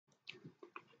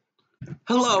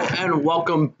Hello and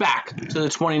welcome back to the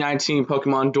 2019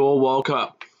 Pokemon Duel World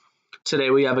Cup. Today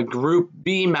we have a Group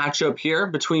B matchup here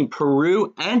between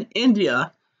Peru and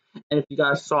India. And if you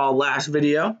guys saw last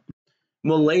video,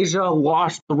 Malaysia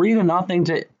lost 3-0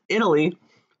 to Italy.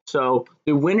 So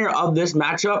the winner of this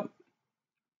matchup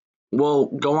will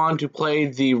go on to play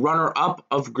the runner-up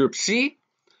of Group C.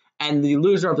 And the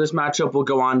loser of this matchup will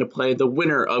go on to play the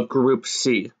winner of Group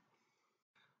C.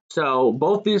 So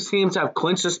both these teams have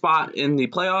clinched a spot in the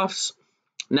playoffs.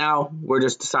 Now we're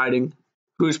just deciding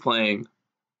who's playing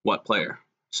what player.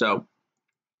 So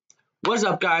what's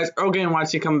up, guys? Earl Game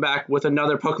YC coming back with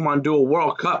another Pokemon Duel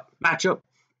World Cup matchup.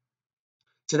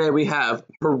 Today we have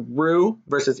Peru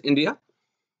versus India.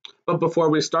 But before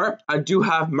we start, I do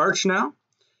have merch now,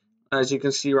 as you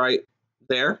can see right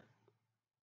there.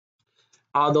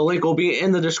 The link will be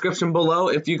in the description below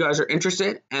if you guys are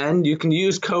interested, and you can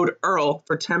use code EARL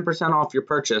for 10% off your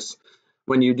purchase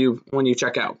when you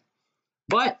check out.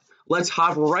 But let's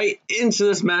hop right into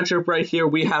this matchup right here.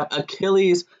 We have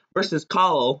Achilles versus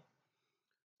Kalo.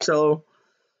 So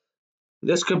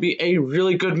this could be a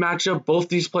really good matchup. Both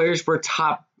these players were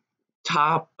top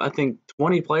I think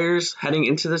 20 players heading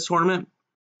into this tournament.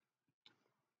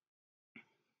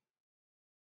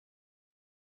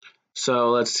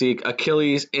 So let's see,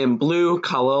 Achilles in blue,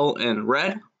 Kalo in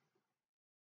red.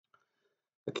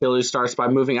 Achilles starts by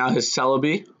moving out his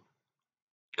Celebi.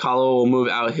 Kalo will move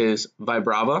out his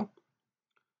Vibrava.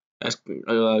 As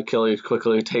Achilles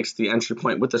quickly takes the entry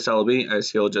point with the Celebi, as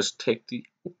he'll just take the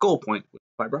goal point with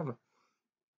Vibrava.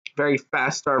 Very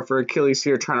fast start for Achilles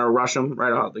here, trying to rush him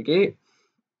right out the gate.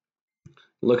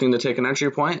 Looking to take an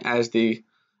entry point as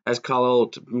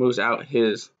Kalo moves out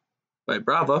his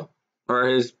Vibrava, or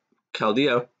his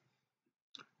Keldeo,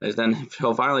 as then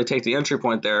he'll finally take the entry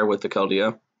point there with the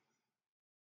Keldeo.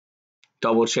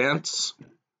 Double chance.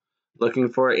 Looking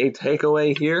for a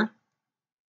takeaway here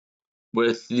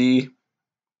with the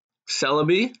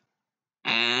Celebi,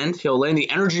 and he'll land the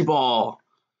energy ball.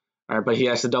 All right, but he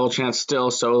has a double chance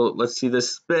still, so let's see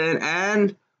this spin,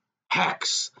 and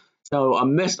Hex. So a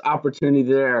missed opportunity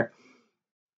there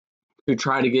to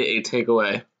try to get a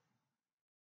takeaway.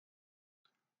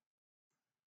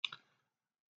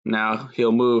 Now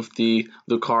he'll move the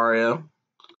Lucario.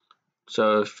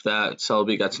 So if that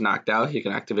Celebi gets knocked out, he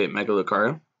can activate Mega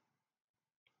Lucario.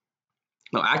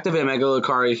 He'll activate Mega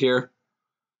Lucario here.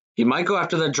 He might go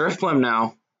after the Drifblim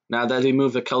now that he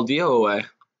moved the Keldeo away. And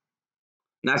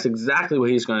that's exactly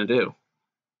what he's going to do.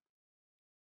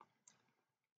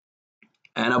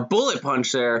 And a Bullet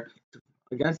Punch there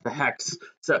against the Hex.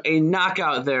 So a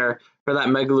knockout there for that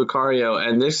Mega Lucario,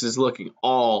 and this is looking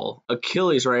all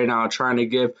Achilles right now, trying to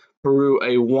give Peru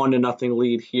a 1-0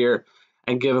 lead here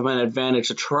and give him an advantage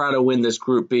to try to win this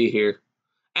Group B here.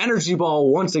 Energy Ball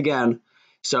once again.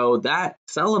 So that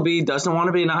Celebi doesn't want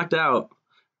to be knocked out.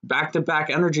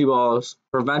 Back-to-back Energy Balls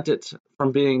prevent it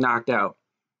from being knocked out.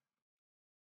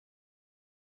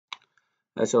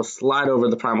 As he'll slide over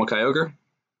the Primal Kyogre.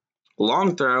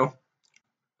 Long throw.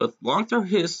 With long throw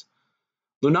his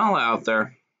Lunala out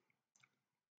there.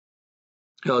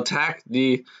 He'll attack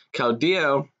the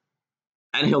Keldeo,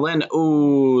 and he'll land.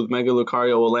 Ooh, Mega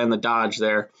Lucario will land the dodge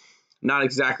there. Not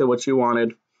exactly what you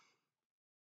wanted.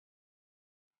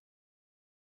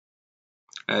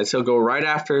 As he'll go right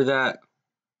after that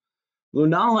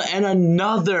Lunala and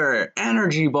another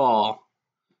Energy Ball.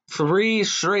 3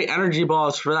 straight Energy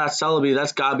Balls for that Celebi.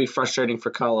 That's got to be frustrating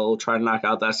for Kalo, trying to knock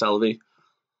out that Celebi.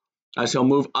 As he'll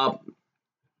move up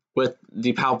with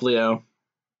the Palplio.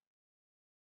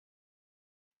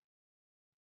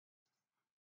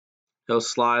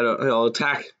 He'll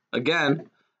attack again.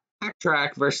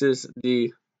 Backtrack versus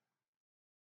the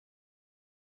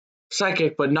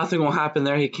Psychic, but nothing will happen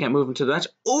there. He can't move into the match.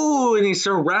 Ooh, and he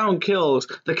surround kills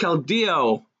the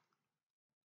Keldeo.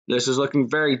 This is looking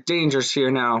very dangerous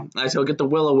here now, as he'll get the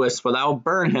Will-O-Wisp, but that will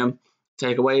burn him,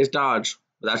 take away his dodge.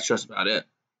 But that's just about it.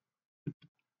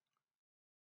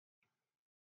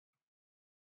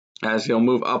 As he'll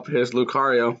move up his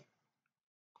Lucario.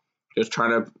 Just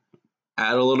trying to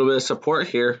add a little bit of support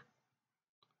here.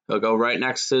 He'll go right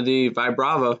next to the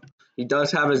Vibrava. He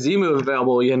does have a Z-move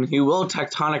available, and he will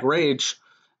Tectonic Rage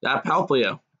that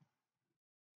Palplio.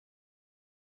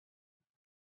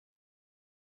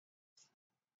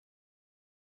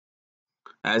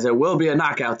 As it will be a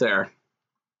knockout there.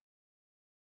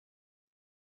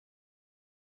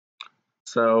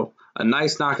 So a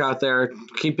nice knockout there,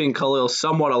 keeping Khalil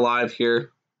somewhat alive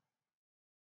here.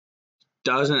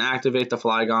 Doesn't activate the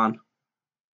Flygon.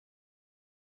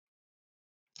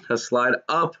 He'll slide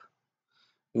up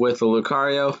with the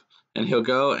Lucario, and he'll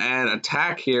go and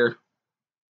attack here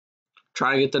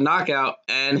trying to get the knockout,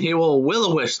 and he will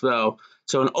Will-O-Wisp though.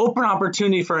 So an open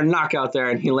opportunity for a knockout there,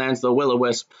 and he lands the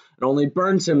Will-O-Wisp. It only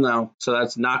burns him though, so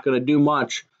that's not going to do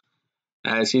much,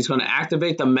 as he's going to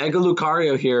activate the Mega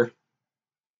Lucario here.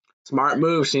 Smart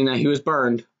move, seeing that he was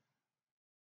burned.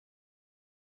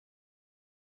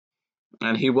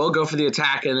 And he will go for the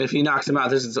attack, and if he knocks him out,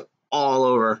 this is all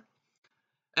over.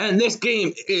 And this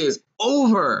game is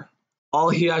over. All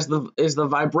he has is the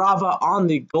Vibrava on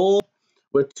the goal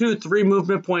with 2-3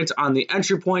 movement points on the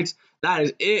entry points. That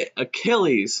is it.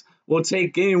 Achilles will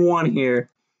take game 1 here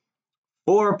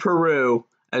for Peru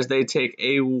as they take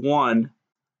a 1-0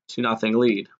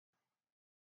 lead.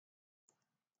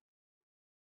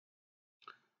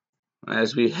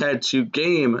 As we head to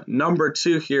game number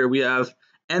 2 here, we have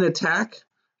an attack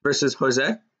versus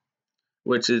Jose,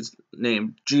 which is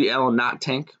named GL Not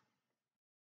Tank.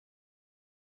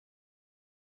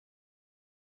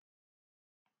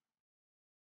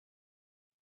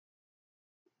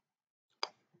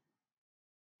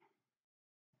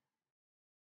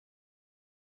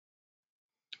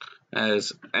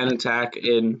 As an attack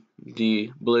in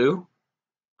the blue,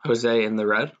 Jose in the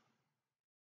red.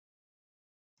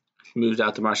 He moves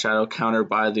out the Marshadow, countered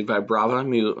by the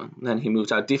Vibrava. Then he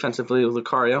moves out defensively with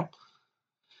Lucario.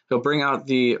 He'll bring out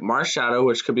the Marshadow,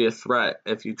 which could be a threat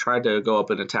if you try to go up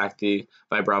and attack the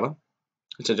Vibrava.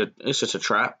 It's just a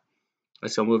trap.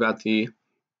 So he'll move out the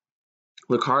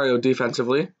Lucario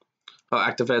defensively. He'll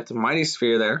activate the Mighty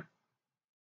Sphere there.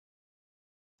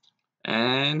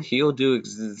 And he'll do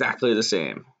exactly the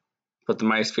same. Put the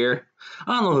Mighty Sphere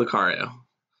on the Lucario.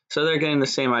 So they're getting the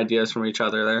same ideas from each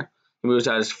other there. He moves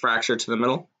out his Fracture to the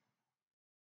middle.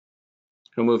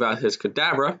 He'll move out his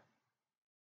Kadabra,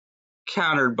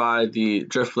 countered by the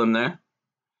Drifblim there.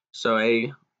 So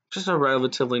just a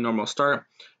relatively normal start.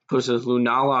 Puts his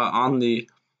Lunala on the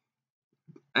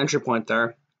entry point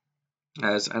there,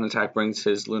 as an attack brings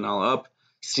his Lunala up,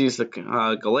 sees the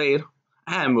Gallade,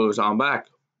 and moves on back.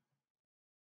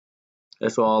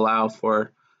 This will allow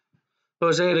for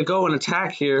Jose to go and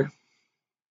attack here.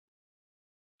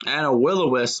 And a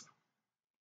Will-O-Wisp.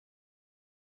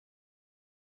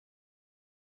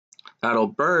 That'll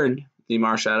burn the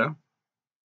Marshadow.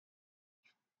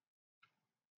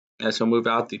 As he'll move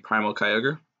out the Primal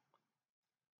Kyogre.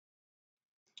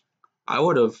 I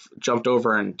would have jumped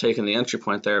over and taken the entry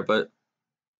point there, but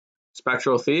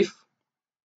Spectral Thief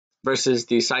versus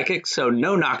the Psychic, so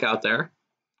no knockout there,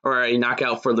 or a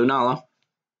knockout for Lunala.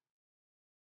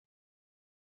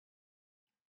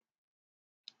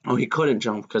 Oh, he couldn't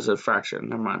jump because of Fracture,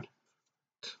 never mind.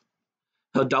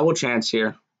 He'll double chance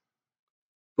here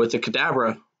with the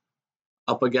Kadabra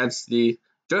up against the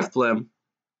Drifblim,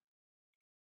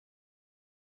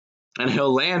 and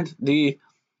he'll land the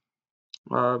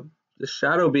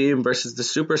Shadow Beam versus the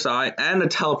Super Psy and the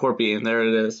Teleport Beam. There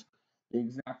it is. The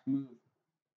exact move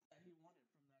that he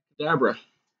wanted from that Kadabra.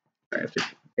 I have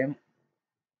to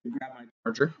grab my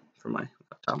charger for my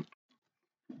laptop.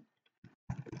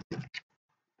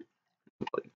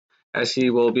 As he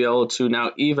will be able to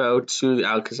now Evo to the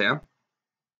Alakazam.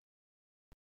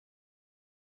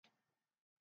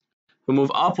 He'll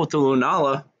move up with the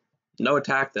Lunala. No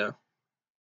attack though.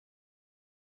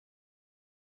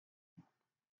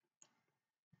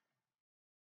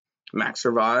 Max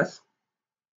Revive.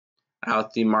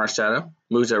 Out the Marshadow.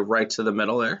 Moves it right to the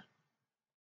middle there.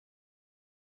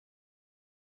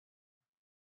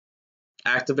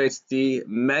 Activates the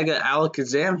Mega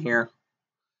Alakazam here.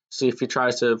 See if he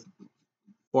tries to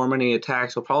form any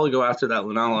attacks. He'll probably go after that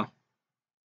Lunala.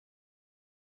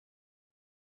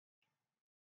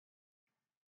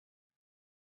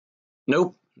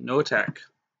 Nope, no attack.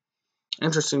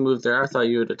 Interesting move there. I thought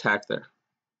you would attack there.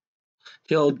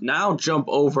 He'll now jump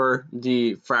over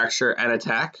the Fracture and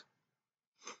attack.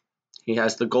 He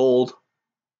has the gold.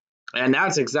 And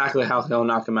that's exactly how he'll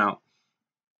knock him out.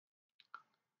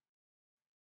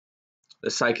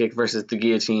 The Psychic versus the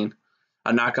Guillotine.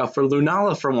 A knockout for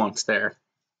Lunala for once there.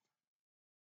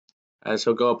 As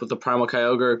he'll go up with the Primal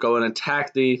Kyogre, go and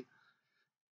attack the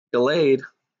Gallade.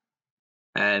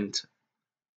 And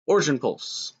Origin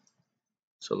Pulse.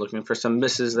 So looking for some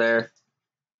misses there.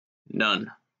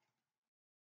 None.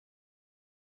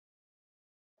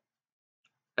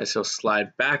 As he'll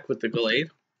slide back with the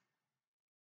Gallade.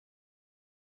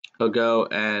 He'll go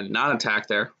and not attack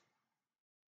there.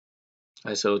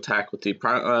 As he'll attack with the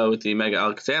Mega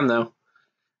Alakazam though.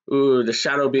 Ooh, the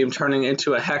Shadow Beam turning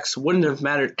into a Hex wouldn't have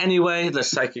mattered anyway. The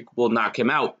Psychic will knock him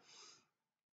out.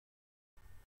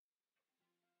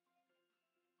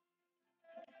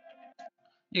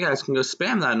 You guys can go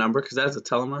spam that number because that's a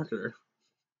telemarketer.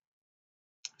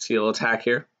 See, he'll attack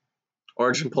here.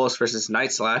 Origin Pulse versus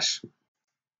Night Slash.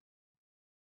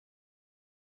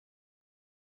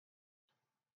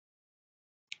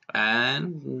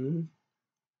 And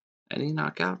any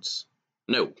knockouts?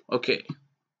 No. Okay.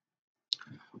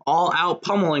 All out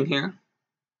pummeling here.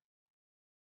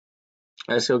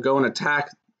 As he'll go and attack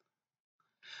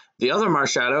the other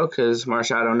Marshadow, because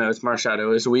Marshadow knows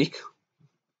Marshadow is weak.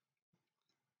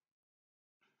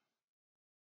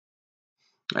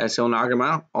 As he'll knock him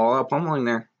out. All out pummeling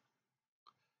there.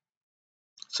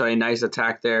 So a nice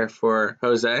attack there for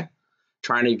Jose.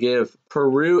 Trying to give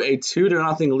Peru a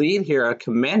 2-0 lead here, a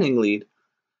commanding lead.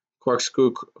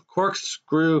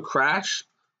 Corkscrew crash,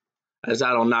 as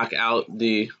that'll knock out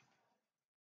the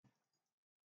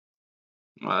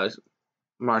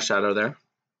Marshadow there.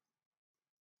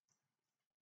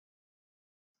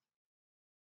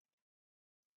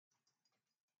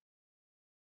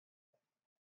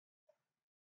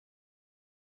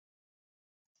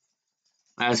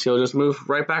 As he'll just move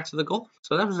right back to the goal.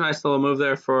 So that was a nice little move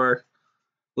there for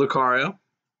Lucario.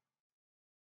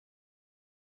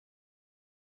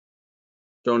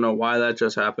 Don't know why that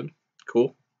just happened.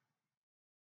 Cool.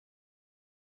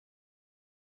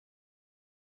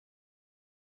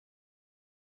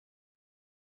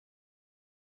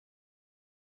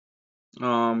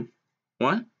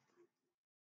 What?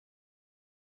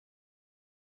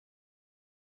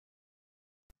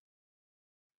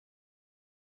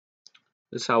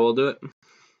 This is how we'll do it.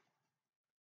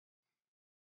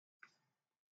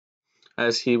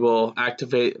 As he will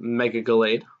activate Mega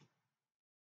Gallade.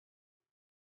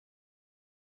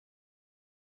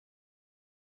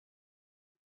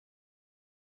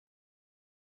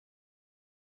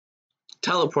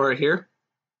 Teleport here.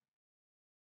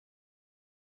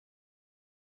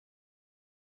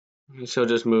 So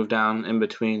just move down in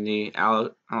between the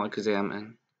Alakazam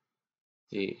and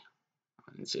the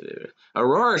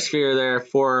Aurora Sphere there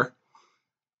for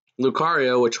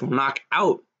Lucario, which will knock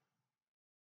out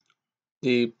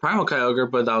the Primal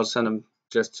Kyogre, but that'll send him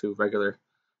just to regular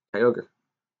Kyogre.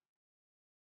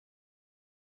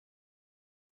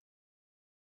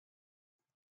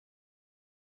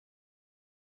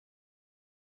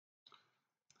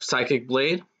 Psychic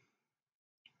Blade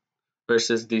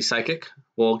versus the Psychic.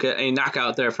 We'll get a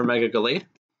knockout there for Mega Gallade,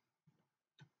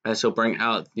 as he'll bring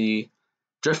out the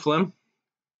Drifblim.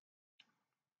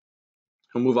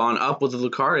 He'll move on up with the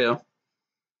Lucario.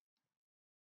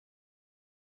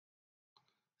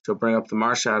 He'll bring up the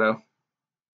Marshadow.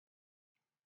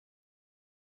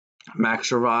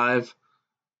 Max Revive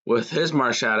with his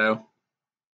Marshadow.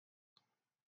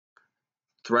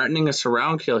 Threatening a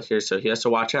surround kill here, so he has to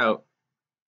watch out.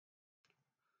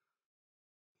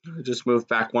 Just move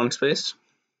back one space.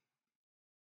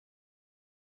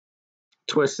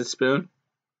 Twisted Spoon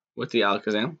with the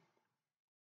Alakazam.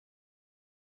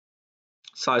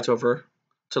 Slides over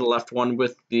to the left one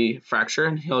with the Fracture,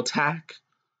 and he'll attack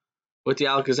with the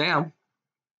Alakazam.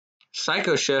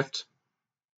 Psycho Shift.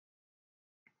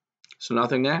 So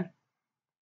nothing there.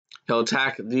 He'll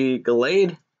attack the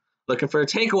Gallade. Looking for a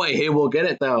takeaway. He will get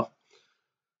it though.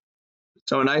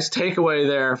 So a nice takeaway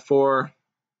there for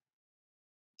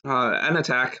an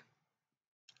attack.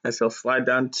 As he'll slide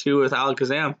down 2 with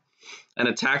Alakazam and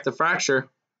attack the Fracture.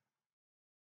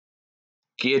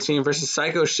 Guillotine versus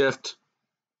Psycho Shift.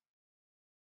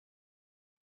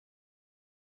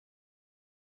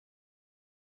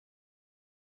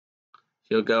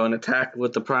 He'll go and attack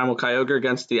with the Primal Kyogre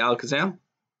against the Alakazam.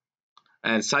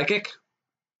 And Psychic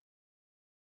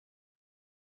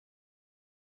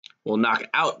will knock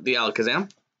out the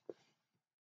Alakazam.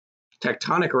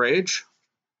 Tectonic Rage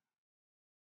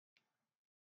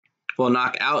will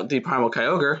knock out the Primal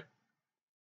Kyogre.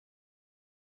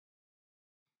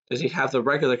 Does he have the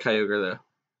regular Kyogre though?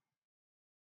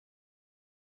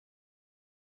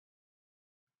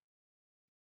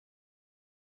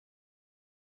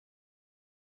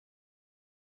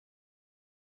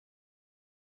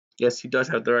 Yes, he does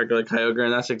have the regular Kyogre,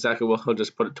 and that's exactly what he'll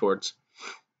just put it towards.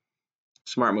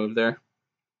 Smart move there.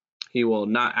 He will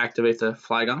not activate the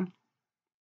Flygon.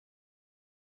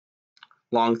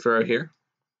 Long throw here.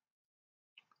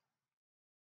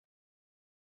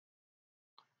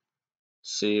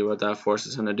 See what that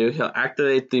forces him to do. He'll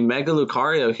activate the Mega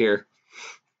Lucario here.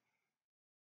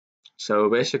 So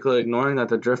basically ignoring that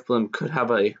the Drifblim could have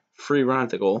a free run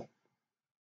at the goal.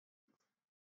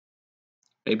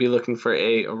 Maybe looking for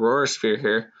a Aurora Sphere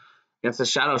here against the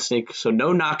Shadow Sneak. So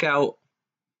no knockout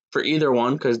for either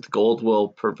one because the gold will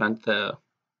prevent the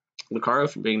Lucario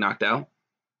from being knocked out.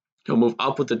 He'll move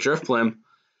up with the Drifblim.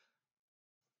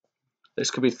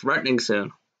 This could be threatening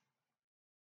soon.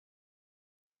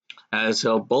 As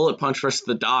he'll Bullet Punch versus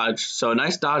the dodge. So a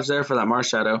nice dodge there for that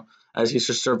Marshadow as he's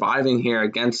just surviving here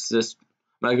against this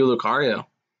Mega Lucario.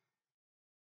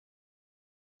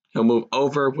 He'll move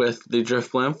over with the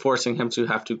Drift Limb, forcing him to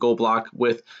have to goal block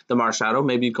with the Marshadow,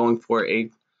 maybe going for a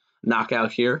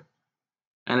knockout here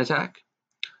and attack.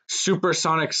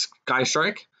 Supersonic Sky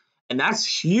Strike, and that's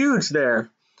huge there,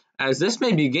 as this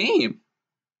may be game.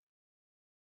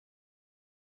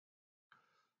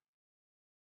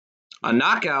 A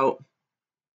knockout.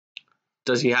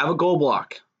 Does he have a goal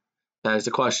block? That is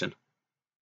the question.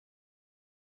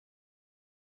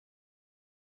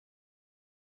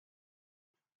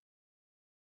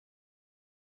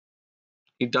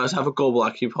 He does have a goal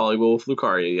block. He probably will with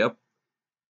Lucario, yep.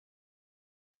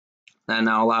 And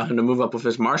now allow him to move up with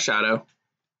his Marshadow.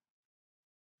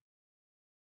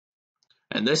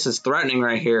 And this is threatening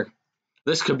right here.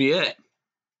 This could be it.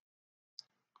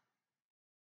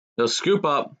 He'll scoop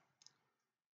up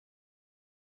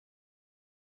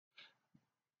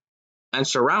and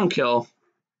surround kill.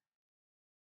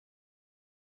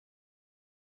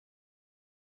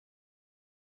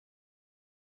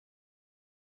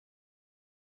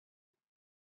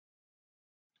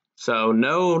 So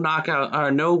no knockout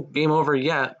or no game over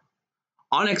yet.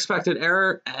 Unexpected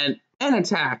error and an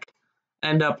attack.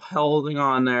 End up holding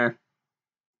on there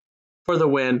for the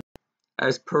win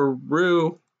as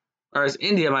Peru, or as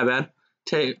India, my bad,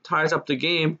 ties up the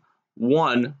game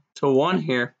 1-1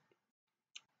 here.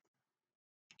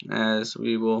 As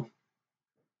we will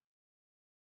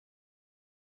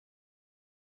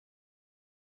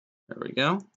there we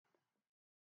go.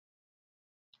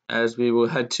 As we will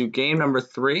head to game number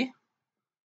 3.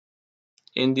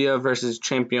 India versus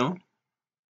Champion.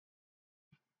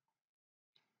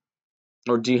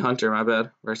 Or D Hunter, my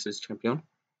bad, versus Champion.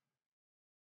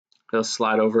 He'll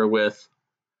slide over with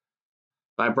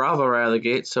by Bravo right out of the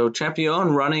gate. So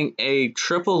Champion running a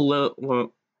triple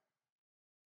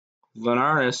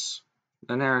Linares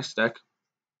deck.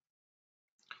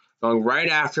 Going right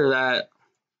after that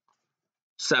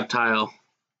Sceptile.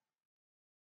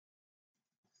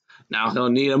 Now he'll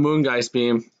need a Moongeist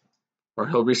Beam, or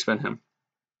he'll respin him.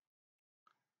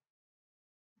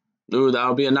 Ooh,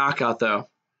 that'll be a knockout though.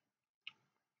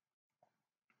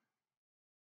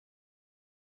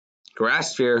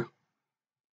 Grass Sphere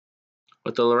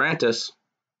with the Lurantis.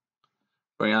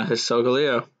 Bring out his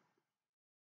Solgaleo.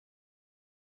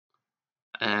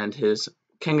 And his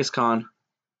Kangaskhan.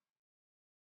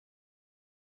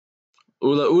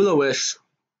 Ula Wish.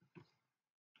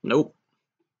 Nope.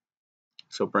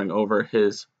 So bring over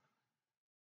his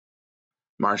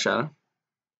Marshadow.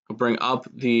 He'll bring up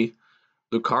the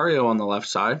Lucario on the left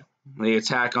side. The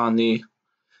attack on the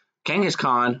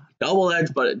Kangaskhan, double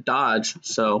edge, but it dodged.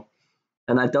 So,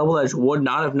 and that double edge would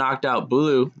not have knocked out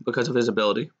Bulu because of his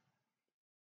ability.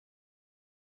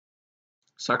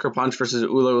 Sucker Punch versus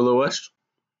Ula Wish.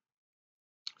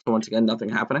 So once again, nothing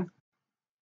happening.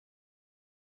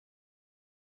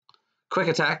 Quick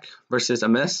Attack versus a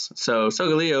miss. So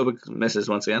Solgaleo misses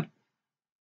once again.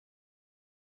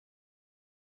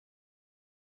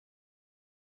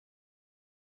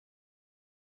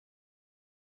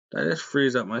 Did I just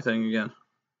freeze up my thing again?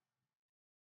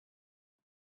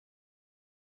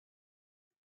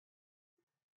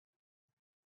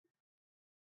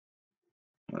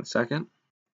 One second.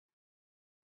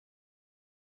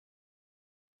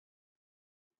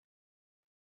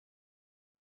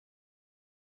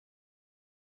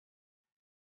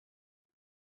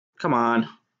 Come on.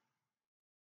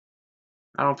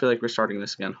 I don't feel like restarting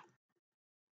this again.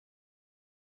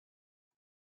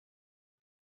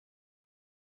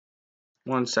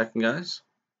 One second, guys.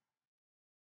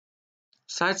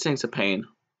 Side Stink's a pain.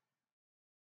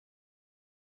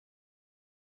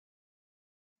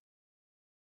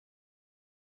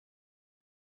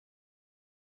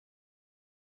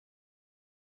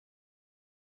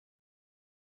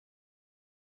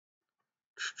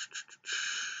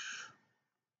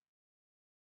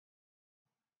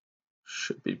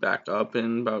 Should be back up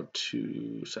in about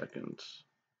 2 seconds.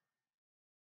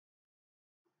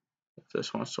 If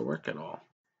this wants to work at all.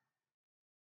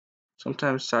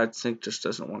 Sometimes Side Sync just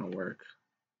doesn't want to work.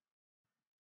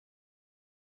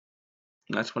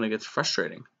 And that's when it gets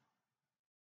frustrating.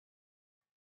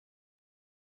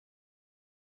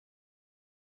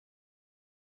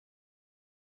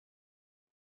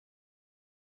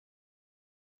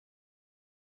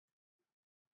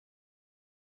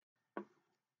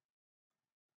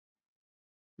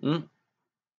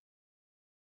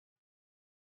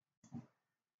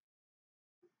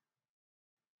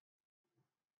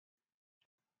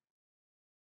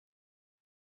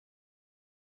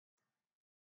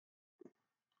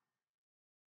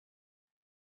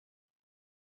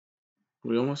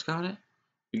 We almost got it.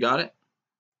 You got it?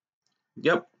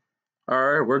 Yep. All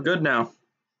right, we're good now.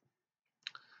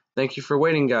 Thank you for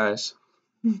waiting, guys.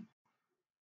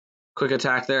 Quick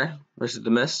attack there versus the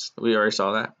miss. We already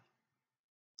saw that.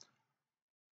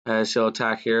 As he'll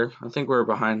attack here. I think we're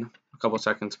behind a couple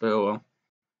seconds, but oh well.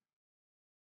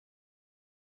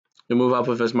 He'll move up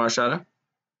with his Marshada.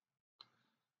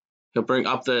 He'll bring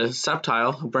up the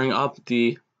Sceptile. He'll bring up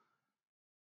the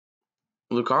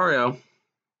Lucario.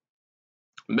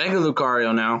 Mega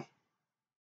Lucario now.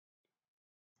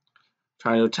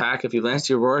 Trying to attack. If he lands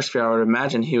the Aurora Sphere, I would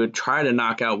imagine he would try to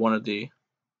knock out one of the...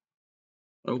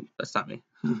 Oh, that's not me.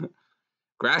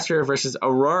 Grass Sphere versus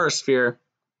Aurora Sphere.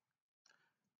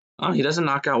 Oh, he doesn't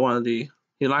knock out one of the...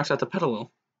 He knocks out the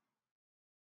Petalil.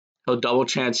 He'll double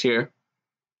chance here.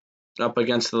 Up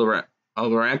against the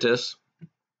Lurantis.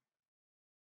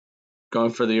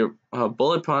 Going for the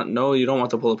Bullet Punch. No, you don't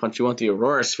want the Bullet Punch. You want the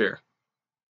Aurora Sphere.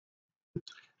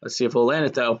 Let's see if he'll land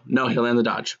it, though. No, he'll land the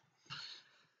dodge.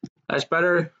 That's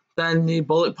better than the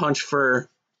Bullet Punch for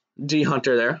D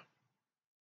Hunter there.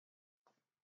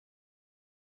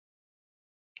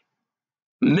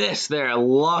 Miss there.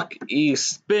 Lucky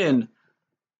spin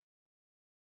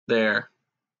there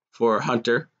for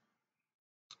Hunter.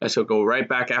 As he'll go right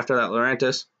back after that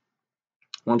Lurantis.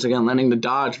 Once again, landing the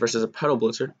dodge versus a Petal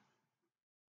Blitzer.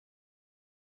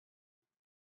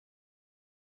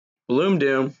 Bloom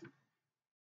Doom.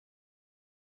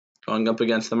 Going up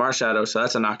against the Marshadow, so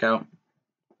that's a knockout.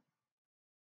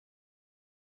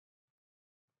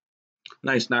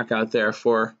 Nice knockout there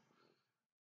for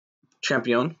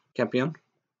Champion.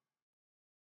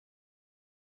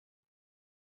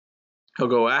 He'll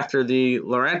go after the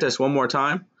Lurantis one more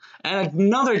time. And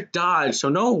another dodge, so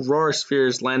no Aurora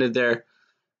Spheres landed there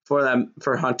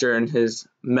for Hunter and his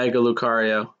Mega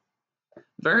Lucario.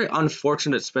 Very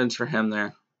unfortunate spins for him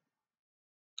there.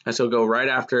 As he'll go right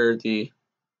after the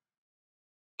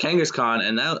Kangaskhan,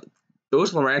 and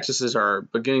those Lurantises are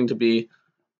beginning to be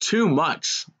too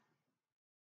much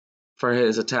for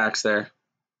his attacks there.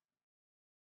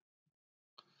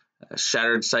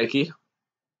 Shattered Psyche.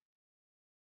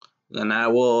 Then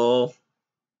that will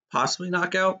possibly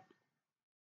knock out.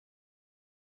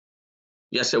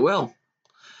 Yes, it will.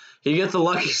 He gets the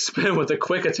lucky spin with a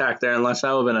quick attack there, unless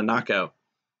that would have been a knockout.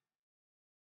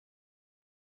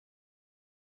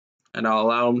 And I'll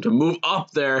allow him to move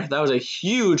up there. That was a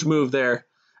huge move there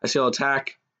as he'll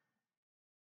attack.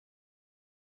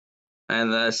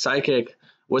 And the Psychic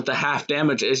with the half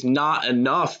damage is not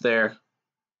enough there.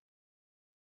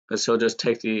 Because he'll just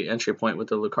take the entry point with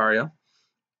the Lucario.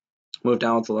 Move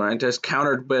down with the Lurantis.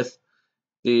 Countered with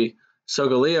the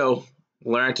Solgaleo.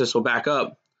 Lurantis will back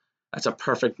up. That's a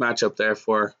perfect matchup there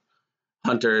for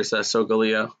Hunter's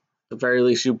Solgaleo. At the very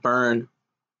least, you burn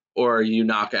or you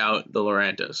knock out the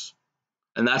Lurantis.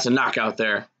 And that's a knockout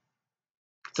there.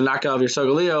 It's a knockout of your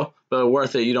Solgaleo, but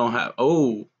worth it. You don't have...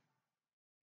 Oh.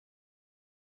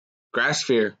 Grass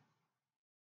Sphere.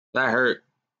 That hurt.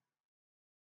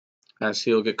 As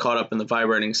he'll get caught up in the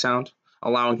vibrating sound,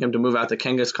 allowing him to move out to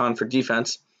Kangaskhan for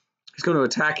defense. He's going to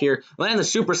attack here, land the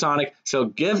Supersonic, so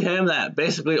give him that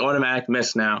basically automatic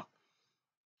miss now.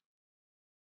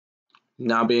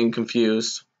 Now being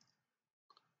confused.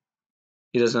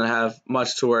 He doesn't have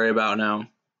much to worry about now.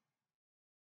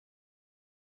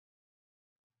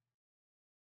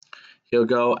 He'll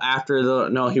go after the...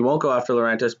 No, he won't go after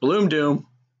Lurantis. Bloom Doom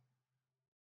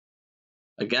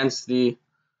against the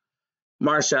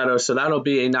Marshadow, so that'll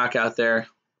be a knockout there.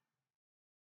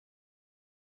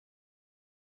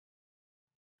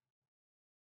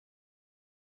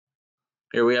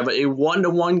 Here we have a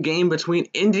 1-1 game between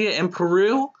India and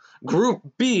Peru. Group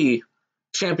B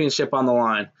championship on the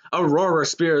line. Aurora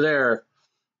Sphere there.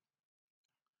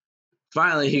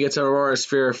 Finally, he gets an Aurora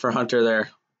Sphere for Hunter there.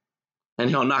 And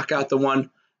he'll knock out the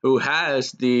one who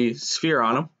has the sphere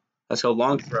on him. That's a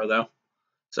long throw, though.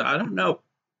 So I don't know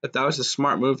if that was a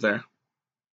smart move there.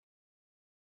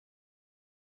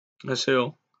 Let's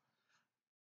see.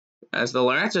 As the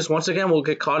Lurantis once again will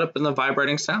get caught up in the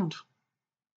vibrating sound.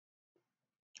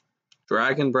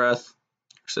 Dragon Breath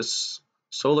versus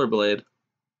Solar Blade.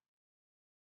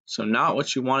 So not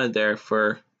what you wanted there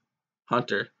for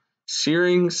Hunter.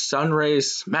 Searing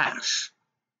Sunrays Smash.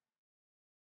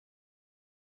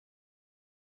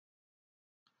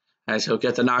 As he'll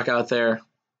get the knockout there.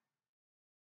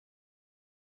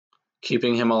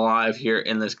 Keeping him alive here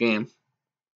in this game.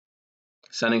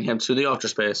 Sending him to the Ultra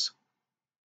Space.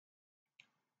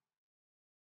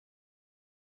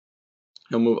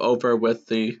 He'll move over with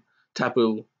the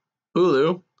Tapu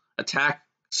Bulu. Attack,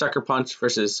 Sucker Punch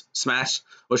versus Smash,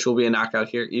 which will be a knockout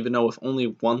here, even though with only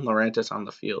one Lurantis on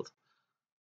the field.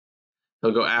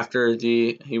 He'll go after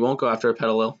he won't go after a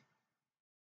Petalil.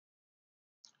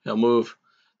 He'll move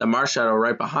the Marshadow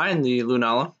right behind the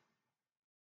Lunala.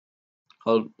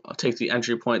 He'll take the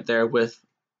entry point there with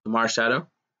the Marshadow.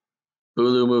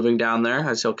 Bulu moving down there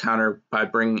as he'll counter by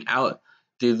bringing out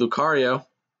the Lucario.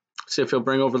 See if he'll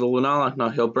bring over the Lunala. No,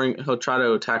 he'll try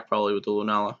to attack probably with the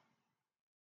Lunala.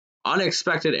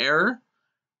 Unexpected error.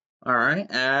 All right,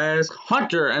 as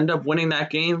Hunter end up winning that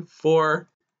game for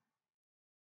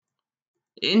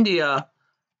India,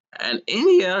 and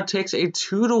India takes a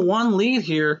 2-1 lead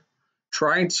here,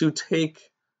 trying to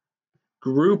take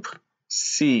Group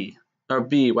C or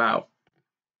B. Wow.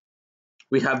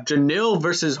 We have Janil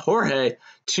versus Jorge,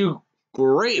 two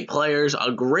great players,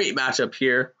 a great matchup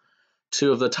here.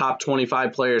 Two of the top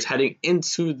 25 players heading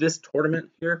into this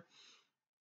tournament here.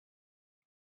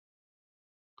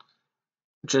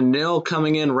 Janil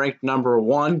coming in ranked number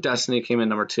 1. Destiny came in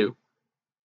number 2.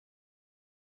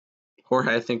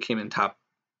 Jorge, I think, came in top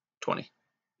 20.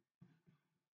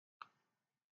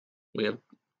 We have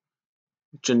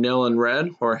Janil in red,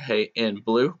 Jorge in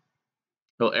blue.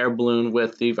 He'll air balloon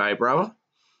with the Vibrava.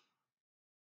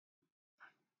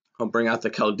 He'll bring out the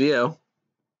Keldeo,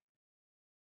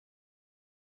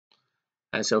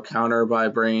 as he'll counter by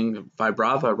bringing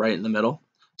Vibrava right in the middle.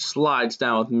 Slides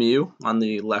down with Mew on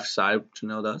the left side,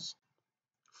 Janil does.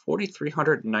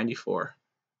 4,394.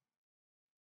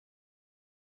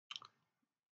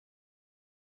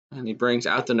 And he brings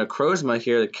out the Necrozma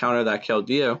here to counter that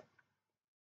Keldeo.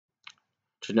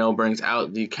 Janil brings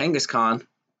out the Kangaskhan.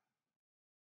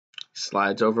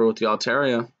 Slides over with the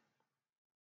Altaria.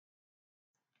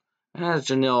 As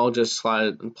Janil just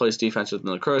slide and plays defense with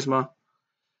the Necrozma.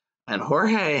 And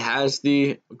Jorge has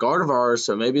the Gardevoir,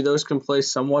 so maybe those can play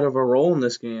somewhat of a role in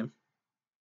this game.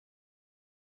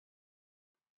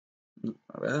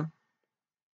 He'll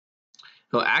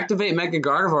activate Mega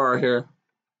Gardevoir here.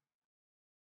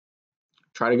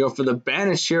 Try to go for the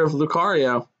banish here of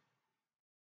Lucario.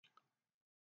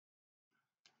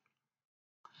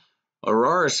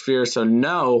 Aurora Sphere, so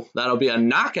no, that'll be a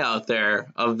knockout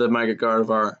there of the Mega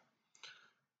Gardevoir.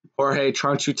 Jorge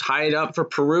trying to tie it up for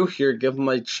Peru here, give them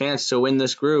a chance to win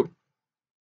this group.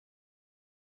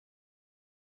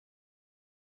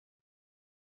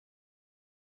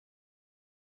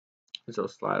 So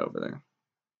slide over there.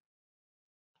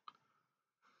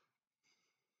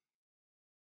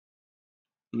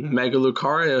 Mega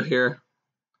Lucario here,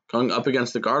 going up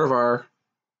against the Gardevoir.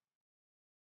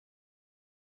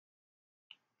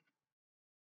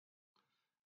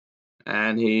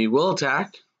 And he will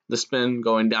attack. The spin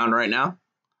going down right now.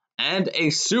 And a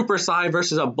Super Psy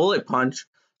versus a Bullet Punch.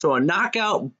 So a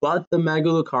knockout, but the Mega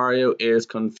Lucario is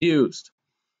confused.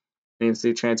 Means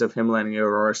the chance of him landing a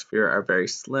Aurora Sphere are very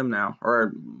slim now,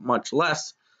 or much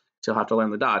less. So he'll have to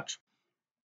land the dodge.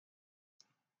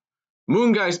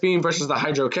 Moongeist Beam versus the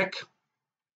Hydro Kick.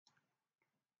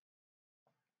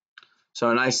 So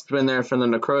a nice spin there from the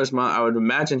Necrozma. I would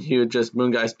imagine he would just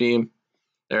Moongeist Beam.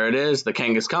 There it is, the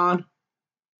Kangaskhan.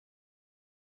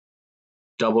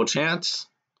 Double chance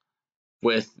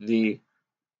with the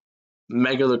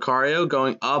Mega Lucario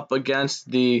going up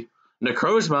against the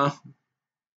Necrozma.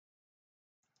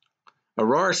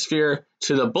 Aurora Sphere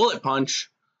to the Bullet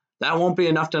Punch. That won't be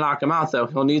enough to knock him out, though.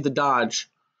 He'll need the dodge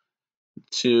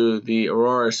to the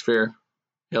Aurora Sphere.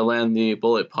 He'll land the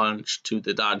Bullet Punch to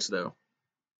the dodge, though.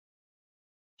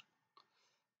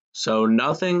 So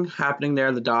nothing happening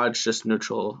there. The dodge just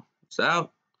neutrals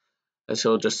out, as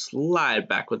he'll just slide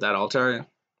back with that Altaria.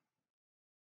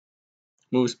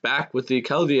 Moves back with the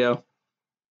Keldeo,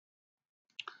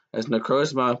 as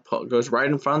Necrozma goes right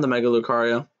in front of the Mega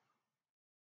Lucario.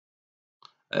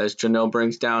 As Janil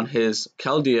brings down his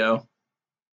Keldeo.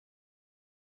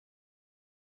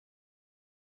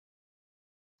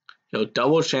 He'll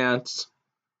double chance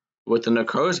with the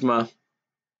Necrozma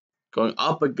going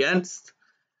up against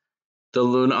the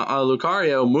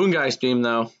Lucario. Moongeist Beam,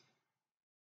 though,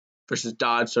 versus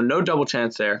dodge, so no double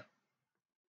chance there.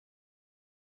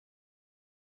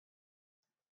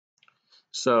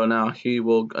 So now he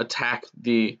will attack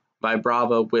the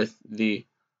Vibrava with the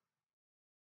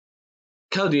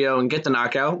Keldeo and get the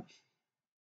knockout.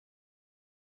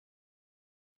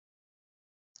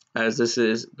 As this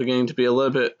is beginning to be a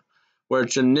little bit where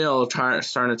Janil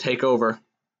starting to take over.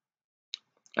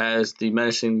 As the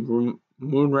menacing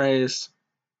Moonrays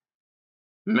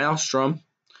Maelstrom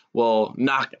will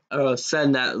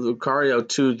send that Lucario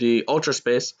to the Ultra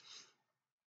Space.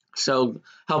 So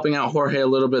helping out Jorge a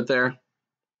little bit there.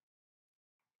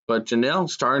 But Janil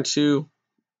starting to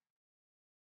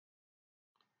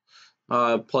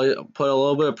put a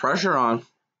little bit of pressure on.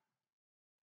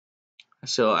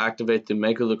 So he'll activate the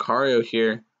Mega Lucario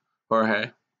here,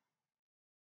 Jorge.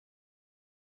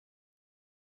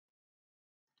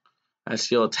 as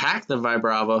he'll attack the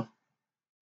Vibrava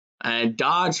and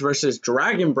dodge versus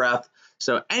Dragon Breath.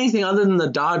 So anything other than the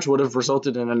dodge would have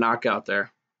resulted in a knockout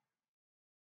there.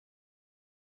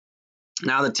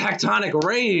 Now the Tectonic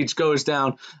Rage goes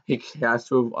down. He has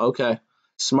to, okay,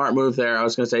 smart move there. I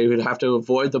was going to say he would have to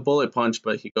avoid the Bullet Punch,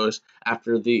 but he goes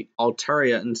after the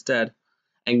Altaria instead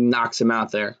and knocks him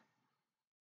out there.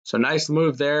 So nice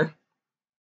move there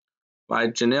by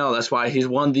Janelle. That's why he's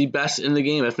one of the best in the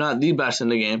game, if not the best in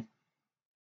the game.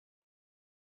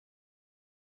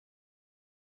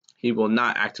 He will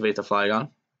not activate the Flygon.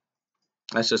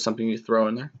 That's just something you throw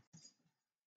in there.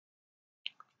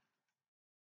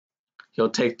 He'll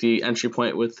take the entry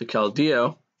point with the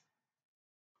Keldeo.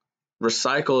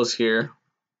 Recycles here.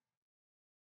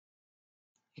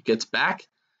 He gets back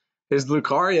his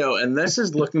Lucario, and this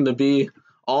is looking to be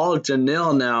all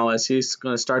Janelle now as he's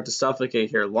going to start to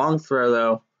suffocate here. Long throw,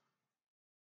 though.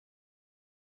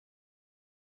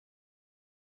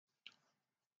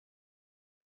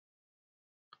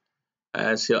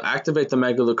 As he'll activate the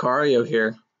Mega Lucario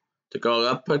here to go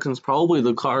up against probably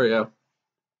Lucario.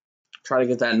 Try to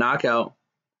get that knockout.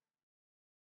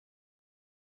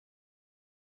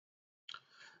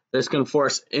 This can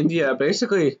force India.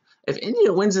 Basically, if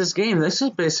India wins this game, this is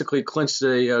basically clinched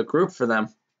the group for them.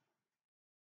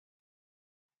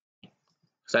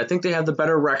 So I think they have the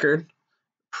better record.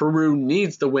 Peru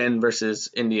needs the win versus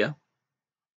India.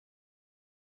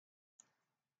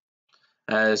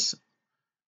 As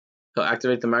he'll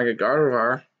activate the Mega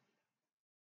Gardevoir.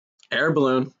 Air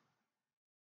Balloon.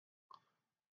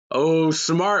 Oh,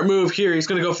 smart move here. He's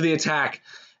going to go for the attack.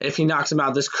 If he knocks him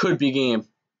out, this could be game.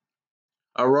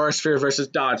 Aurora Sphere versus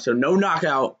Dodge, so no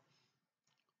knockout.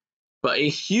 But a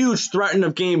huge threat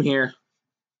of game here.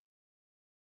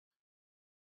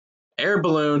 Air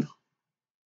Balloon.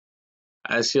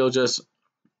 As he'll just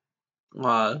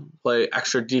play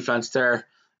extra defense there.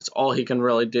 That's all he can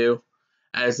really do.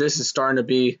 As this is starting to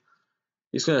be,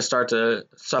 he's going to start to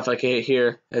suffocate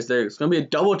here. As there's going to be a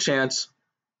double chance.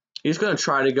 He's going to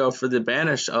try to go for the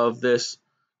banish of this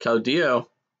Keldeo.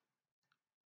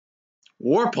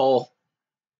 Warpole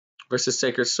versus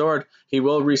Sacred Sword. He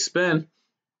will respin.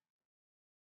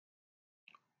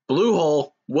 Blue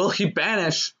Hole. Will he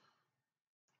banish?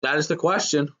 That is the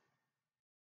question.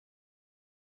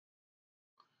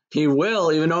 He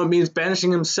will, even though it means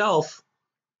banishing himself.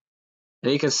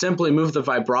 And he can simply move the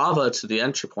Vibrava to the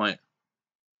entry point.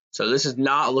 So this is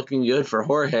not looking good for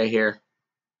Jorge here.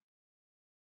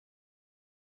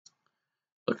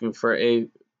 Looking for a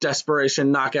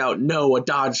desperation knockout. No, a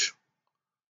dodge.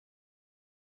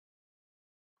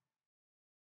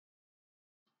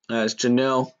 As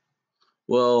Janelle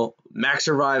will max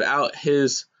survive out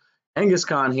his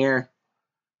Kangaskhan here.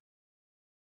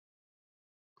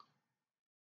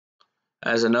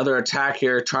 As another attack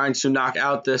here, trying to knock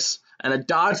out this. And a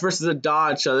dodge versus a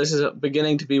dodge. So this is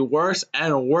beginning to be worse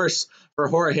and worse for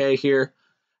Jorge here.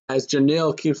 As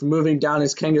Janelle keeps moving down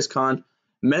his Kangaskhan.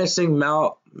 Menacing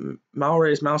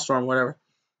Malray's Maelstrom, whatever.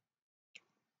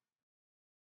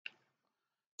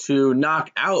 To knock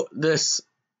out this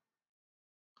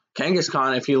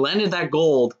Kangaskhan. If he landed that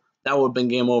gold, that would have been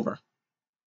game over.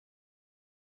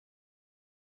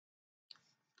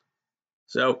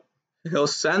 So he'll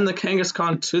send the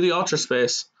Kangaskhan to the Ultra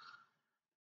Space.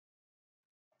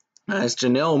 As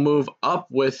Janelle will move up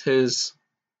with his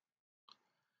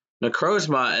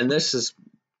Necrozma, and this is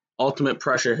ultimate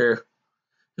pressure here.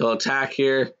 He'll attack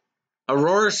here.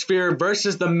 Aurora Sphere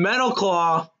versus the Metal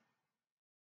Claw.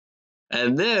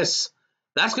 And that's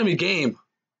going to be game.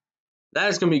 That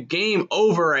is going to be game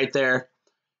over right there.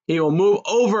 He will move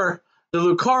over the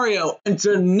Lucario, and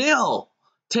Janelle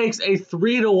takes a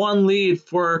 3-1 lead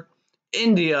for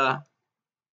India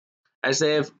as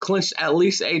they have clinched at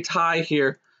least a tie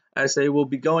here, as they will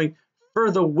be going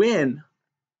for the win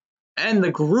and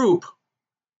the group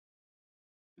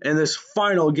in this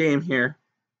final game here.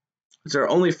 There are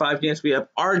only 5 games. We have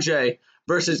RJ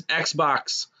versus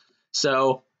Xbox.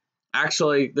 So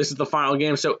actually, this is the final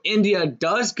game. So India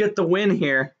does get the win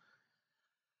here.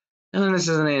 And then this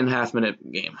is an 8.5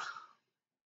 minute game.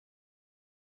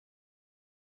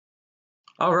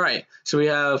 All right. So we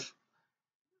have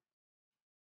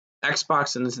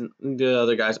Xbox and the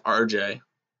other guys, RJ.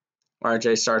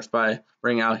 RJ starts by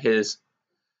bringing out his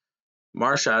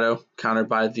Marshadow, countered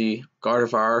by the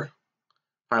Gardevoir,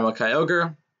 Primal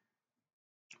Kyogre.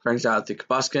 Brings out the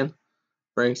Kabuskin.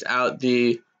 Brings out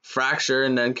the Fracture,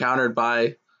 and then countered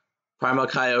by Primal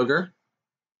Kyogre.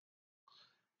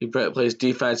 He plays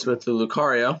defense with the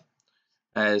Lucario,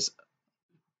 as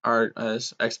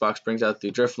Xbox brings out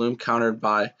the Drifloon, countered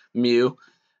by Mew.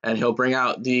 And he'll bring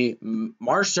out the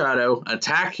Mars Shadow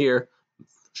attack here.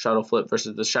 Shuttle Flip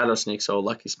versus the Shadow Sneak. So a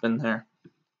lucky spin there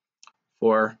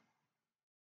for,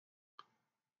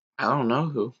 I don't know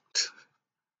who.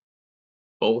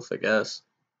 Both, I guess.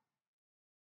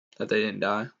 That they didn't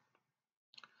die.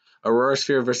 Aurora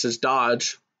Sphere versus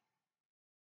Dodge.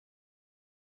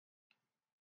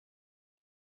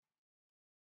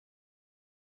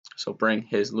 So bring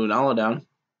his Lunala down.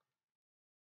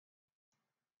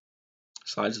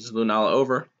 Slides his Lunala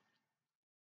over.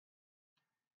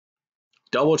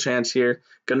 Double chance here.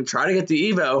 Gonna try to get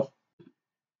the Evo.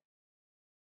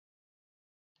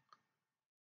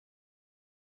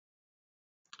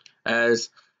 As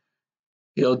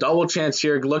he'll double chance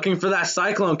here, looking for that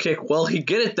Cyclone Kick. Will he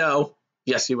get it though?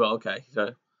 Yes, he will. Okay.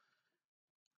 So,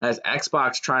 as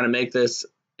Xbox trying to make this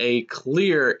a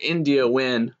clear India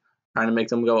win, trying to make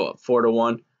them go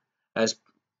 4-1. As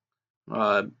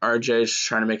RJ is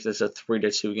trying to make this a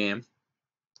 3-2 game.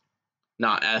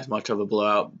 Not as much of a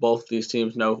blowout. Both these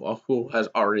teams know who has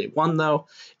already won though.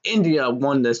 India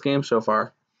won this game so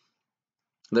far.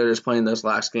 They're just playing this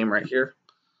last game right here.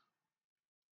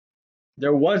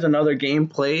 There was another game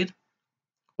played,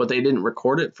 but they didn't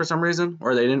record it for some reason,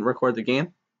 or they didn't record the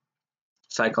game.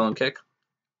 Cyclone Kick,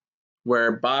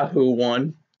 where Bahu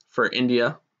won for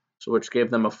India, so which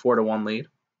gave them a 4-1 lead.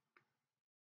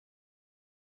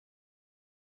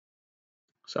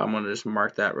 So I'm going to just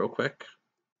mark that real quick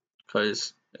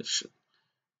because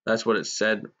that's what it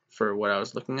said for what I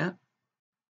was looking at.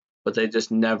 But they just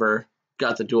never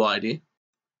got the dual ID.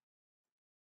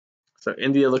 So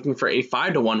India looking for a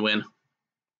 5-1 win.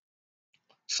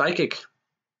 Psychic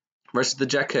versus the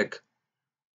Jet Kick.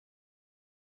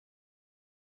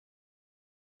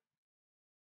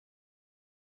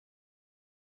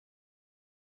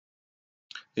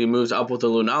 He moves up with the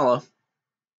Lunala.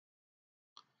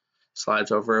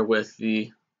 Slides over with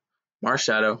the Mars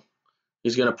Shadow.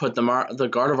 He's going to put the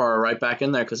Gardevoir right back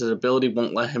in there because his ability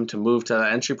won't let him to move to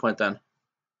that entry point then.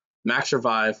 Max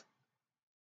Revive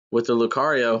with the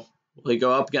Lucario. Will he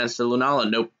go up against the Lunala?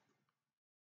 Nope.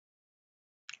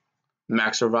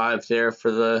 Max Revive there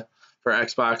for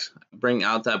Xbox. Bring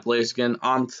out that Blaziken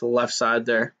onto the left side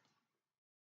there.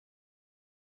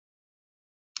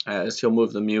 As he'll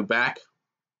move the Mew back.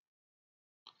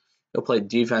 He'll play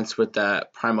defense with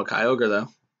that Primal Kyogre though.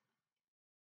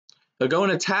 He'll go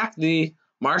and attack the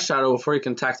Mars Shadow before he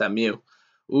can attack that Mew.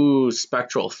 Ooh,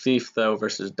 Spectral Thief though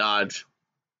versus Dodge.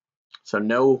 So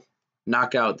no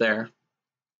knockout there.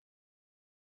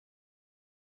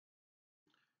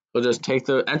 He'll just take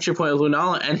the entry point of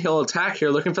Lunala and he'll attack here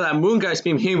looking for that Moongeist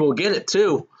Beam. He will get it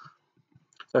too.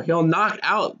 So he'll knock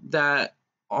out that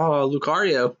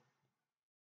Lucario.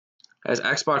 As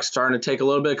Xbox starting to take a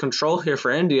little bit of control here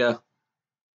for India.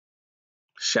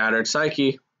 Shattered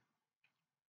Psyche.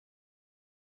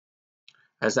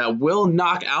 As that will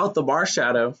knock out the Mars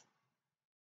Shadow.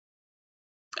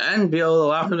 And be able to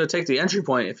allow him to take the entry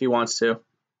point if he wants to.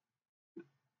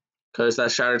 Because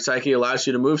that Shattered Psyche allows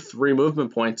you to move 3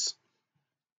 movement points.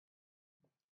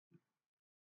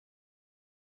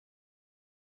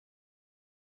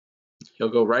 He'll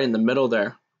go right in the middle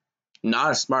there.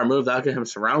 Not a smart move. That'll get him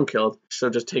surround killed. So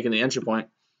just taking the entry point.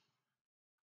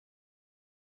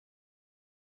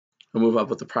 He'll move up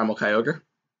with the Primal Kyogre.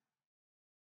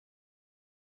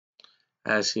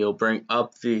 As he'll bring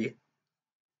up the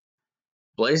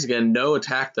Blaziken. No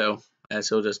attack though. As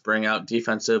he'll just bring out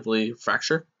defensively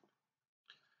Fracture.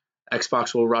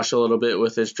 Xbox will rush a little bit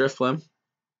with his Drifblim.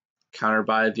 Countered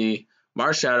by the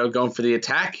Mars Shadow going for the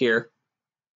attack here.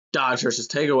 Dodge versus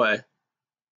Takeaway.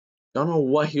 Don't know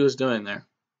what he was doing there.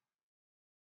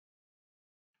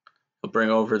 He'll bring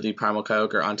over the Primal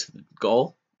Kyogre onto the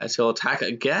goal as he'll attack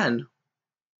again.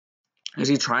 Is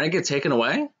he trying to get taken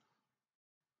away?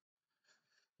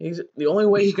 The only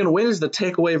way he can win is the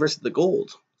takeaway versus the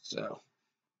gold.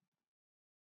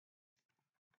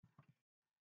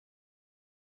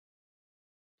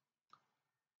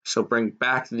 So bring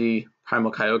back the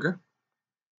Primal Kyogre.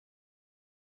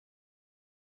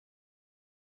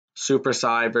 Super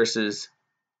Psy versus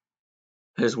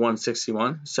his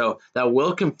 161. So that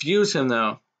will confuse him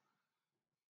though.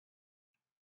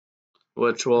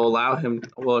 Which will allow him,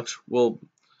 which will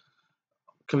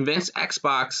convince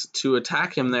Xbox to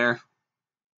attack him there.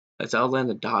 Let's outland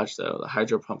the dodge though. The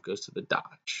Hydro Pump goes to the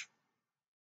dodge.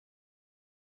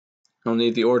 He'll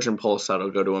need the Origin Pulse,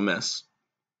 that'll go to a miss.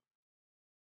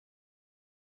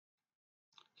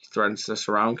 He threatens the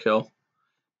surround kill.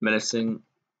 Menacing.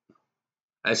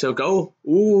 As he'll go.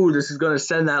 Ooh, this is going to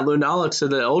send that Lunala to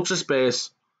the Ultra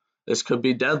Space. This could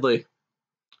be deadly.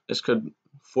 This could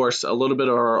force a little bit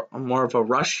more of a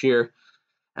rush here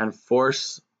and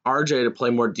force RJ to play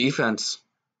more defense.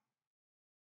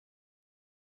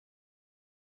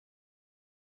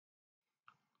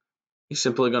 He's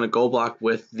simply going to goal block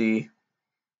with the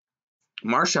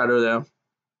Marshadow, though.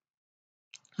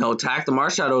 He'll attack the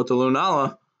Marshadow with the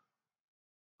Lunala.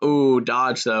 Ooh,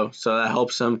 dodge, though, so that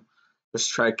helps him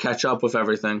just try to catch up with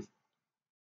everything.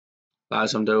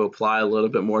 Allows him to apply a little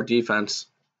bit more defense.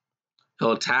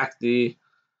 He'll attack the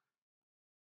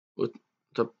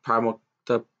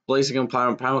Blaziken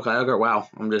Primal Kyogre. Wow,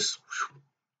 I'm just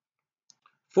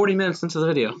 40 minutes into the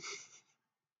video.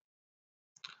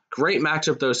 Great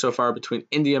matchup, though, so far between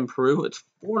India and Peru. It's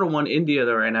 4-1 India,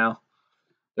 though, right now.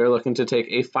 They're looking to take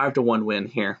a 5-1 win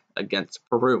here against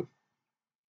Peru.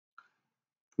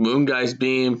 Moonguy's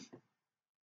Beam.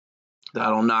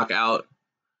 That'll knock out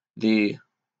the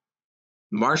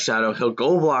Marshadow. He'll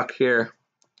goal block here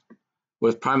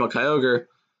with Primal Kyogre.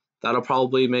 That'll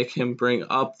probably make him bring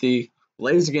up the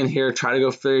Blaziken here, try to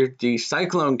go for the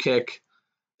Cyclone Kick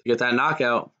to get that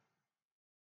knockout.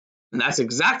 And that's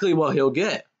exactly what he'll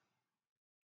get.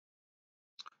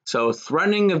 So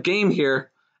threatening of game here.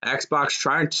 Xbox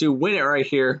trying to win it right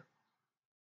here.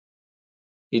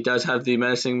 He does have the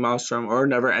Menacing Maelstrom or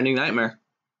Never Ending Nightmare.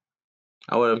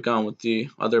 I would have gone with the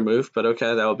other move, but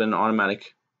okay, that would have been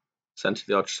automatic. Sent to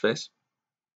the Ultra Space.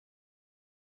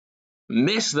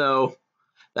 Miss, though.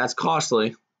 That's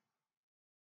costly.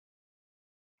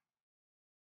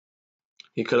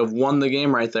 He could have won the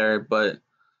game right there, but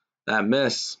that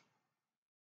miss.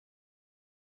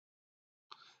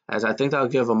 As I think that'll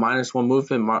give a -1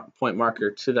 movement point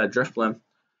marker to that Drifblim.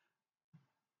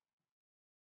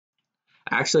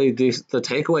 Actually, the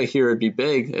takeaway here would be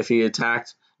big if he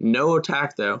attacked. No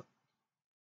attack, though.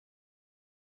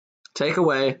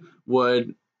 Takeaway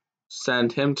would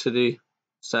send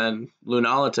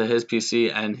Lunala to his PC,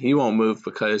 and he won't move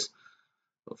because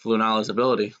of Lunala's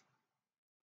ability.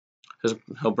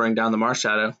 He'll bring down the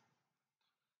Marshadow.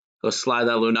 He'll slide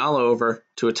that Lunala over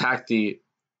to attack the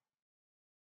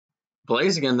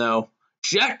Blaziken, though.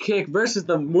 Jet Kick versus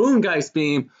the Moongeist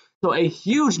Beam. So a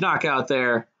huge knockout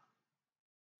there.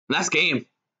 And that's game.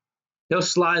 He'll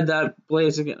slide that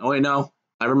Blaziken. Oh, wait, no.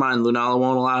 Never mind. Lunala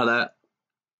won't allow that.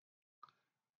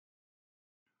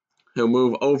 He'll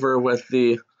move over with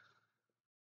the...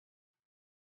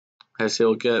 As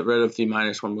he'll get rid of the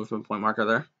 -1 movement point marker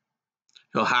there.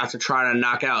 He'll have to try to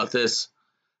knock out this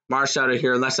Marshadow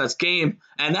here unless that's game.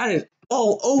 And that is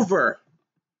all over.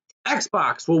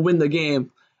 Xbox will win the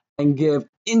game and give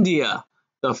India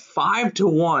the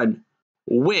 5-1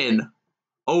 win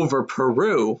over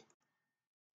Peru.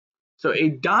 So a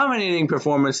dominating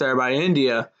performance there by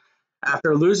India.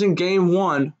 After losing game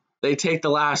 1, they take the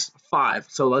last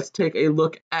 5. So let's take a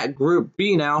look at Group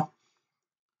B now.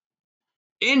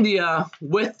 India,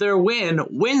 with their win,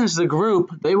 wins the group.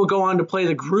 They will go on to play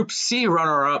the Group C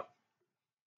runner-up,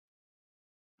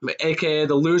 aka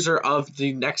the loser of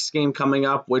the next game coming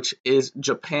up, which is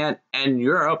Japan and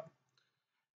Europe.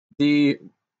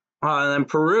 And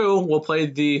Peru will play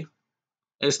the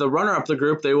runner-up the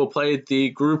group. They will play the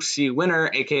Group C winner,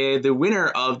 aka the winner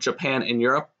of Japan and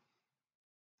Europe.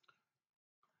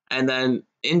 And then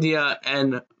India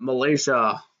and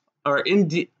Malaysia, or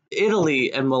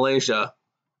Italy and Malaysia,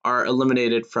 are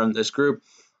eliminated from this group.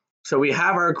 So we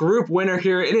have our group winner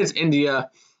here. It is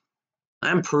India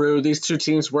and Peru. These two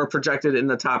teams were projected in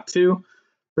the top 2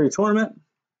 pre-tournament.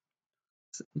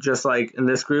 Just like in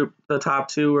this group, the top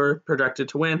 2 were projected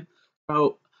to win.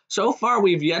 So far,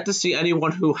 we've yet to see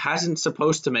anyone who hasn't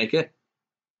supposed to make it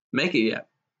yet.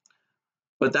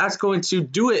 But that's going to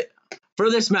do it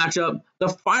for this matchup. The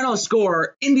final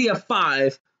score, India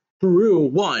 5, Peru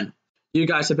 1. You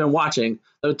guys have been watching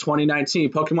the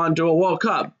 2019 Pokemon Duel World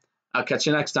Cup. I'll catch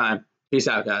you next time. Peace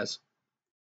out, guys.